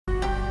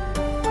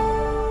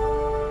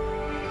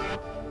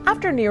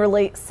After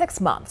nearly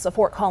 6 months, a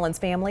Fort Collins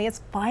family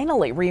is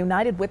finally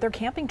reunited with their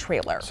camping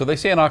trailer. So they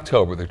say in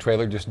October, their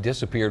trailer just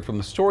disappeared from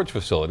the storage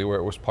facility where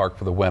it was parked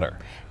for the winter.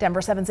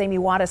 Denver 7's Amy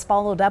Wattis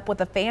followed up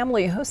with a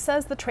family who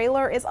says the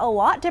trailer is a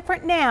lot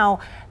different now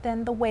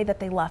than the way that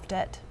they left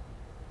it.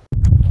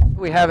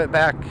 We have it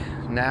back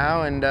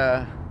now and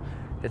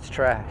it's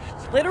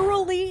trashed.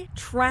 Literally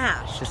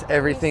trashed. Just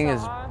everything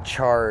is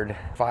charred.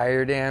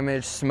 Fire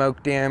damage,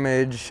 smoke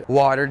damage,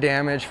 water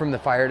damage from the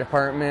fire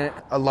department.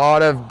 A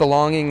lot of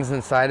belongings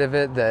inside of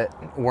it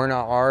that were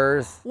not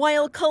ours.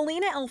 While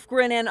Kalina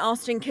Elfgren and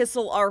Austin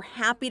Kissel are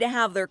happy to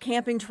have their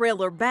camping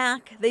trailer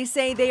back, they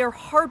say they are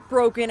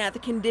heartbroken at the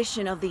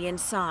condition of the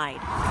inside.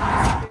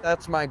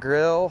 That's my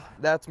grill,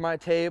 that's my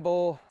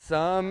table.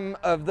 Some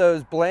of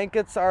those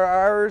blankets are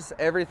ours,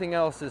 everything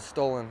else is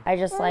stolen. I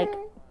just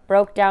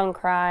broke down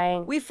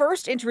crying. We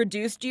first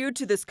introduced you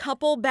to this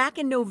couple back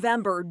in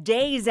November,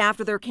 days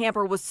after their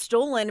camper was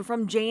stolen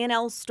from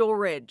J&L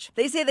Storage.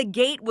 They say the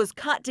gate was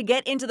cut to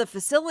get into the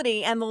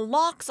facility and the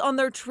locks on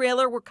their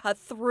trailer were cut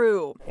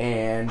through.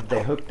 And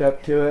they hooked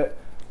up to it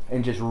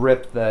and just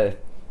ripped the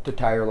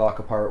tire lock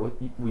apart with,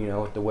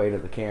 with the weight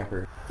of the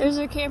camper. There's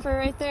a camper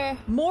right there.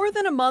 More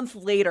than a month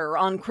later,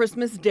 on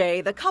Christmas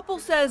Day, the couple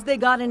says they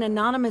got an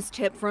anonymous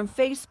tip from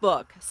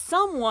Facebook.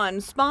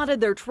 Someone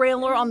spotted their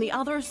trailer on the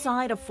other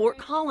side of Fort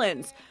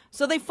Collins,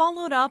 so they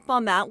followed up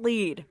on that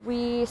lead.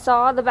 We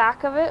saw the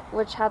back of it,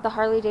 which had the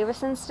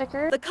Harley-Davidson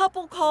sticker. The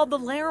couple called the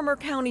Larimer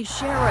County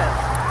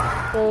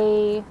Sheriff.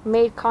 They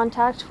made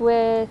contact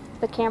with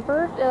the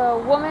camper.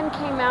 The woman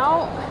came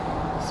out,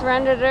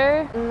 surrendered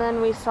her, and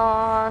then we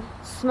saw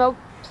smoke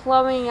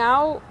flowing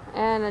out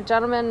and a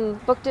gentleman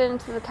booked it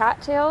into the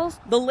cattails.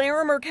 The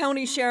Larimer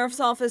County Sheriff's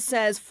Office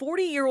says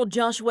 40-year-old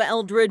Joshua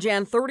Eldridge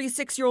and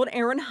 36-year-old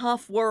Aaron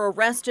Huff were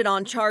arrested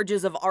on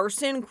charges of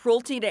arson,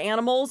 cruelty to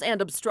animals,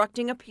 and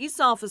obstructing a peace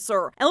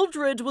officer.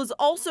 Eldridge was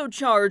also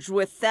charged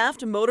with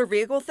theft, motor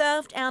vehicle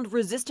theft, and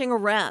resisting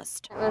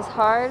arrest. It was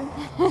hard.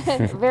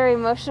 Very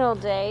emotional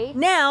day.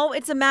 Now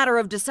it's a matter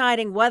of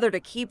deciding whether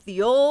to keep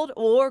the old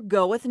or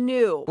go with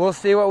new. We'll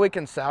see what we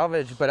can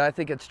salvage, but I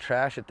think it's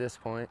trash at this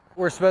point.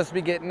 We're supposed to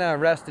be getting a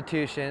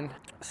restitution,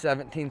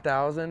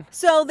 $17,000.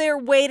 So they're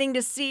waiting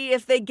to see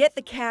if they get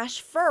the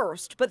cash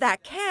first, but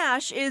that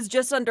cash is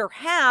just under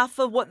half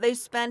of what they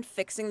spent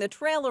fixing the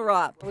trailer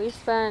up. We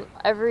spent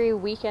every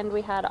weekend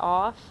we had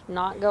off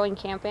not going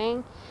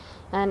camping,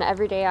 and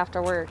every day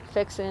after work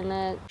fixing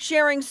it.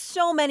 Sharing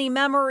so many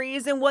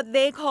memories in what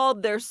they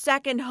called their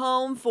second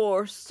home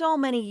for so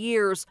many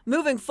years.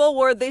 Moving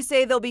forward, they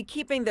say they'll be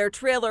keeping their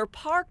trailer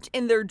parked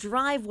in their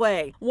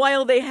driveway.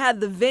 While they had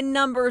the VIN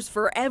numbers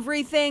for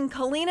everything,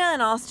 Kalina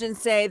and Austin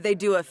say they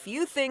do a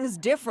few things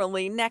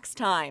differently next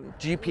time.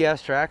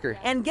 GPS tracker.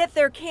 And get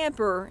their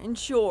camper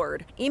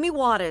insured. Amy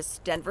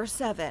Wattis, Denver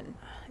 7.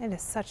 It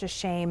is such a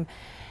shame.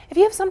 If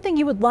you have something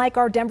you would like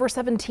our Denver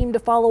 7 team to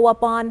follow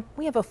up on,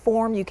 we have a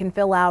form you can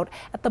fill out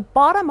at the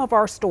bottom of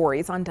our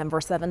stories on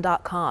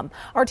denver7.com.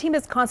 Our team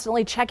is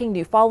constantly checking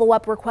new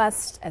follow-up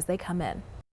requests as they come in.